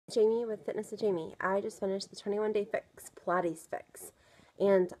Jamie with Fitness with Jamie. I just finished the 21-day fix, Pilates fix,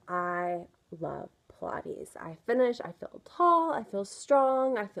 and I love Pilates. I finished, I feel tall, I feel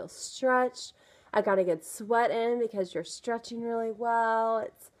strong, I feel stretched. I got a good sweat in because you're stretching really well.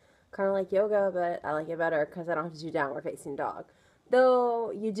 It's kind of like yoga, but I like it better because I don't have to do downward facing dog.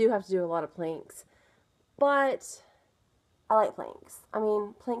 Though you do have to do a lot of planks, but I like planks. I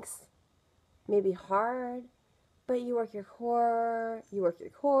mean, planks may be hard, but you work your core,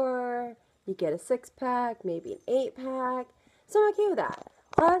 you get a 6-pack, maybe an 8-pack. So I'm okay with that.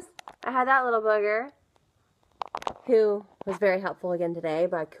 Plus, I had that little booger who was very helpful again today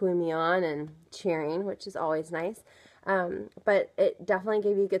by cooing me on and cheering, which is always nice. But it definitely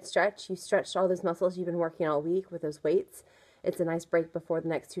gave you a good stretch. You stretched all those muscles you've been working all week with those weights. It's a nice break before the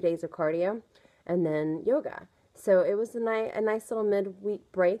next 2 days of cardio and then yoga. So it was a nice little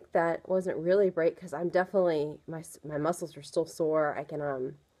midweek break that wasn't really a break because I'm definitely, my muscles are still sore. I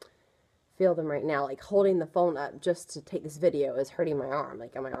can feel them right now. Like holding the phone up just to take this video is hurting my arm.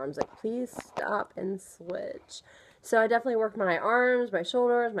 Like my arm's like, please stop and switch. So I definitely worked my arms, my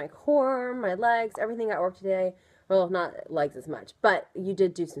shoulders, my core, my legs, everything got worked today. Well, not legs as much, but you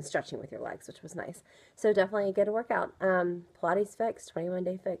did do some stretching with your legs, which was nice. So definitely a good workout. Pilates fix,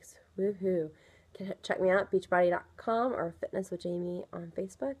 21-day fix. Woohoo. Check me out, beachbody.com or Fitness with Jamie on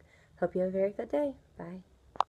Facebook. Hope you have a very good day. Bye.